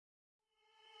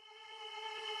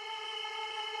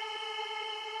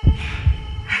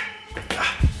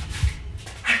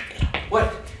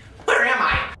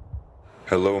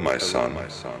Hello, my son.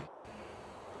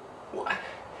 What?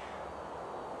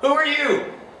 Who are you?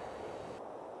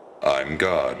 I'm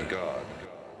God.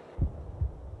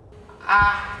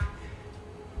 How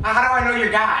do I know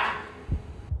you're God?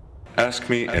 Ask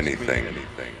me anything.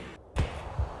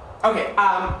 Okay,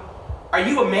 are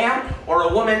you a man or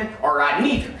a woman or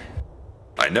neither?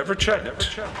 I never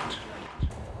checked.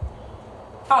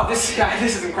 Oh, this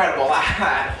is incredible.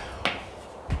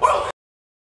 Whoa!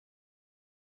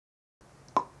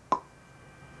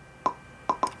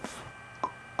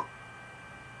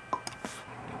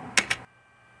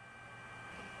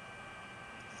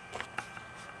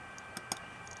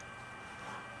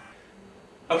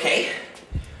 Okay.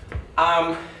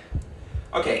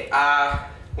 Okay,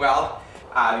 well,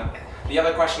 the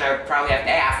other question I would probably have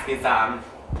to ask is,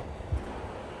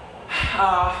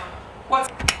 what's...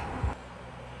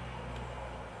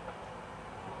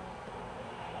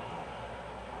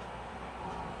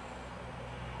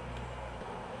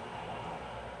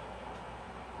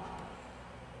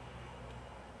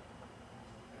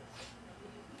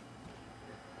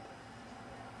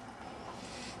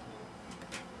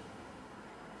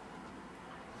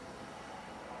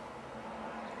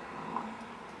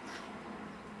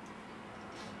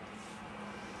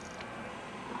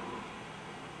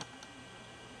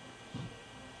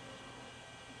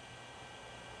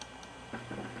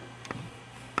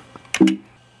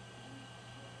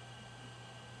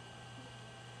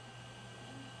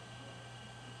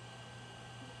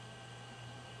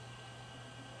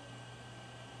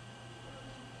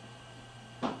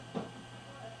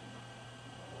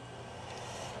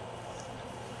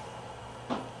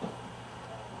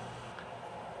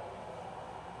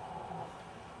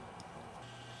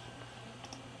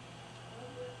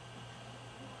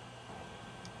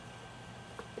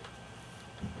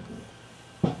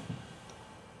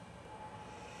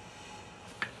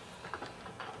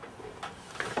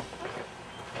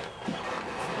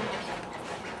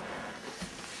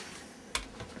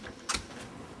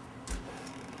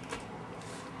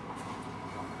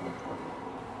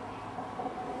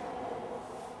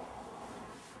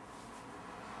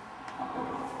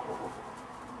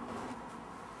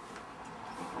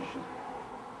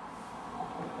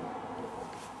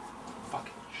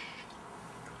 Fucking shit.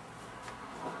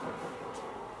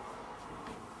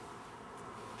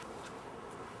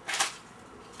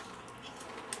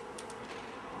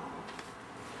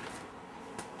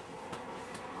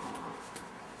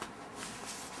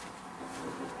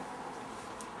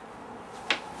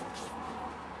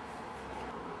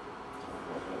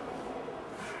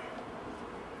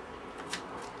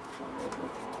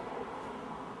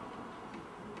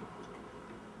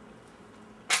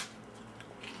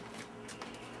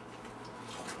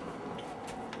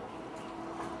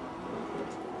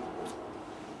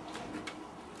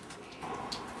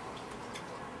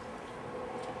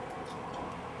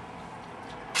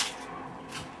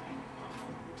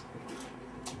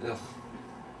 Ugh.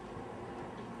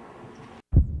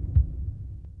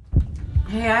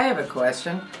 Hey, I have a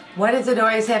question. Why does it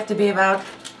always have to be about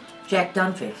Jack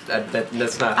Dunphy?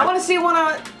 That's not. I want to see one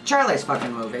of Charlie's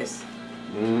fucking movies.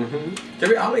 Mm-hmm.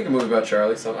 I'll make a movie about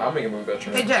Charlie. I'll make a movie about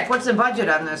Charlie. Hey, Jack, what's the budget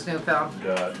on this new film?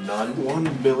 None.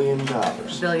 $1 billion.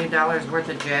 $1 billion worth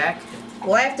of Jack?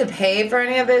 Will I have to pay for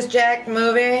any of this Jack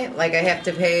movie? Like I have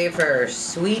to pay for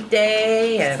Sweet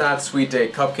Day and... It's not Sweet Day.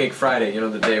 Cupcake Friday. You know,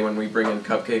 the day when we bring in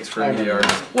cupcakes for media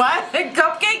artists. What?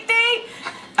 Cupcake Day?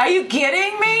 Are you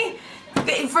kidding me?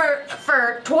 For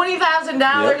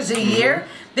 $20,000 a year,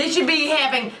 they should be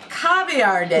having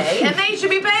Caviar Day, and they should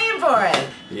be paying for it.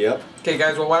 Yep. Okay,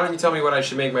 guys. Well, why don't you tell me what I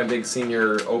should make my big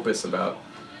senior opus about?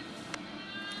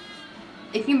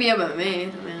 It can be about me,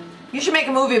 man. You should make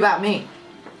a movie about me.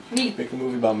 Make a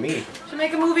movie about me. You should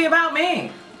make a movie about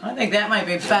me. I think that might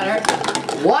be better.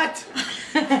 What?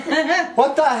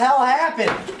 What the hell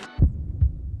happened?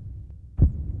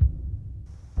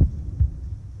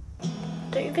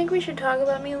 Don't you think we should talk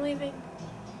about me leaving?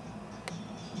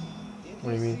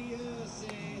 What do you mean?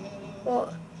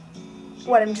 Well,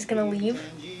 what, I'm just gonna leave?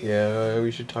 Yeah,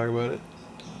 we should talk about it.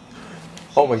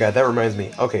 Oh my god, that reminds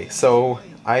me. Okay, so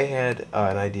I had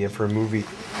an idea for a movie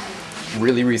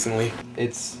really recently.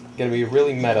 It's gonna be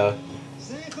really meta.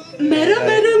 Meta.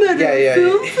 Yeah.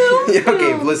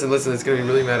 Okay, listen, it's gonna be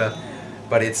really meta.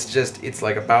 But it's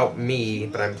like about me,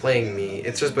 but I'm playing me.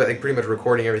 It's just like pretty much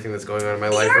recording everything that's going on in my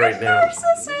life right now. You're a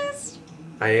narcissist!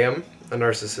 I am a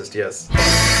narcissist, yes.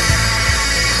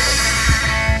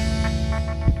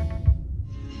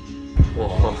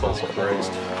 Oh,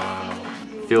 Christ.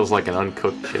 Feels like an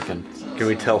uncooked chicken. Can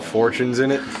we tell fortunes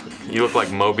in it? You look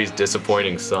like Moby's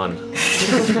disappointing son.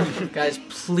 Guys,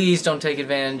 please don't take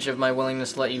advantage of my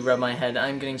willingness to let you rub my head.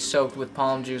 I'm getting soaked with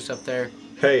palm juice up there.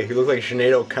 Hey, you look like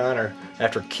Sinead O'Connor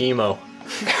after chemo.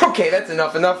 Okay, that's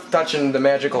enough. Enough touching the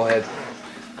magical head.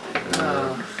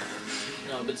 No,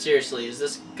 but seriously, is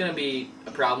this gonna be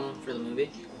a problem for the movie?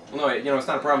 Well, no, you know, it's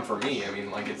not a problem for me. I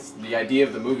mean, like, it's the idea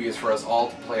of the movie is for us all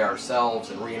to play ourselves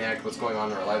and reenact what's going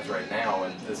on in our lives right now,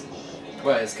 and this,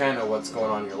 well, it's kind of what's going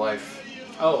on in your life.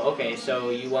 Oh, okay, so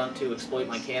you want to exploit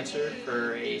my cancer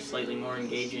for a slightly more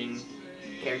engaging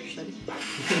character study?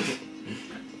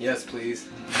 Yes, please.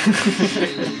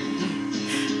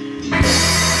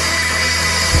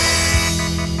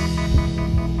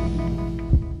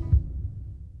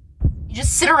 You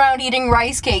just sit around eating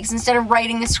rice cakes instead of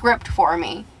writing a script for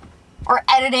me. Or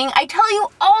editing. I tell you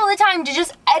all the time to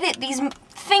just edit these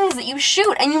things that you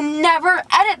shoot, and you never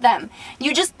edit them.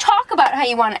 You just talk about how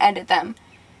you want to edit them.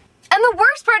 And the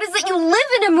worst part is that you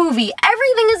live in a movie.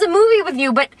 Everything is a movie with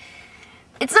you, but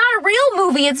it's not a real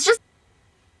movie. It's just...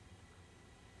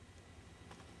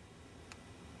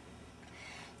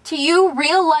 To you,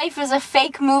 real life is a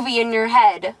fake movie in your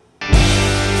head.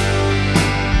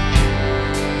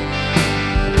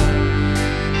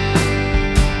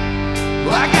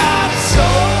 I got a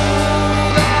soul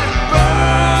that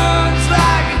burns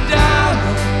like a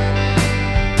diamond.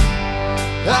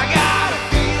 I got a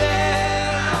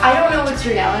feeling. I don't know what's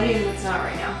reality and what's not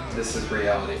right now. This is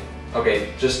reality.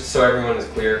 Okay, just so everyone is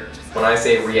clear, when I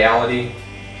say reality,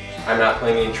 I'm not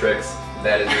playing any tricks.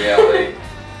 That is reality.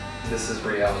 This is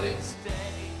reality.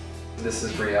 This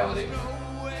is reality.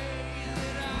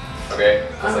 Okay?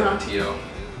 It's like the T.O.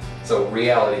 So,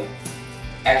 reality.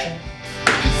 Action.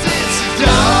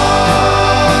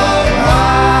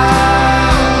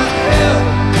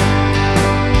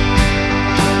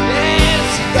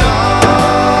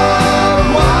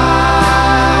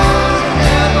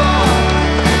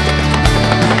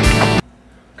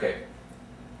 Okay.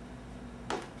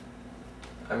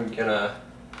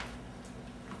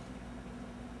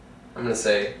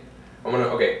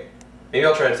 Okay, maybe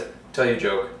I'll try to tell you a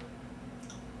joke.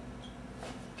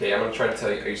 Okay, I'm gonna try to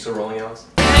tell you, are you still rolling, Alex?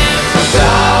 And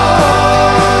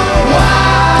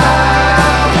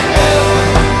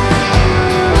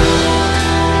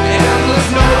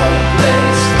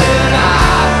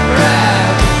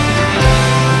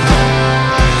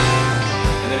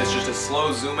then it's just a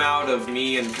slow zoom out of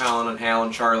me and Colin and Hal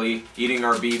and Charlie eating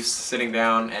our beefs, sitting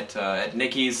down at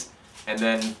Nikki's, and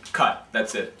then cut.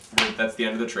 That's it. That's the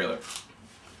end of the trailer.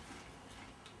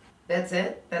 That's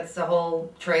it? That's the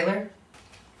whole trailer?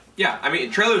 Yeah, I mean,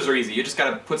 trailers are easy. You just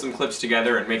gotta put some clips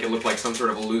together and make it look like some sort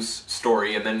of a loose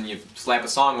story, and then you slap a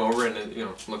song over and it, you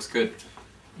know, looks good.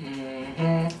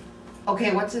 Mm-hmm.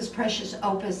 Okay, what's this precious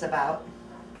opus about?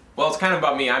 Well, it's kind of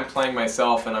about me. I'm playing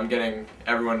myself, and I'm getting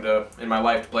everyone in my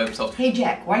life to play themselves. Hey,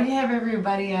 Jack, why do you have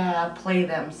everybody play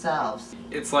themselves?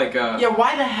 It's like, Yeah,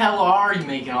 why the hell are you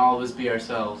making all of us be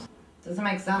ourselves? Doesn't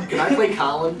make sense. Can I play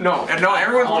Colin? No,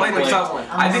 everyone's playing themselves.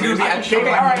 I think it would be actually...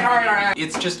 Alright.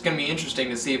 It's just gonna be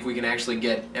interesting to see if we can actually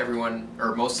get everyone,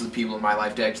 or most of the people in my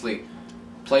life, to actually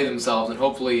play themselves, and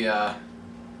hopefully,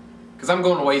 because I'm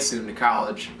going away soon to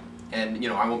college, and, you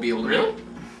know, I won't be able to... Really?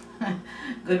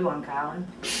 Good one, Colin.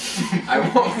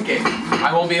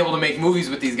 I won't be able to make movies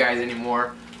with these guys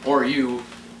anymore, or you,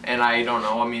 and I don't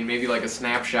know, I mean, maybe like a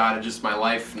snapshot of just my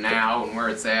life now and where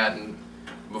it's at, and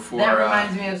before... That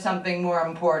reminds me of something more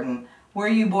important. Where are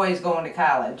you boys going to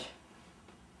college?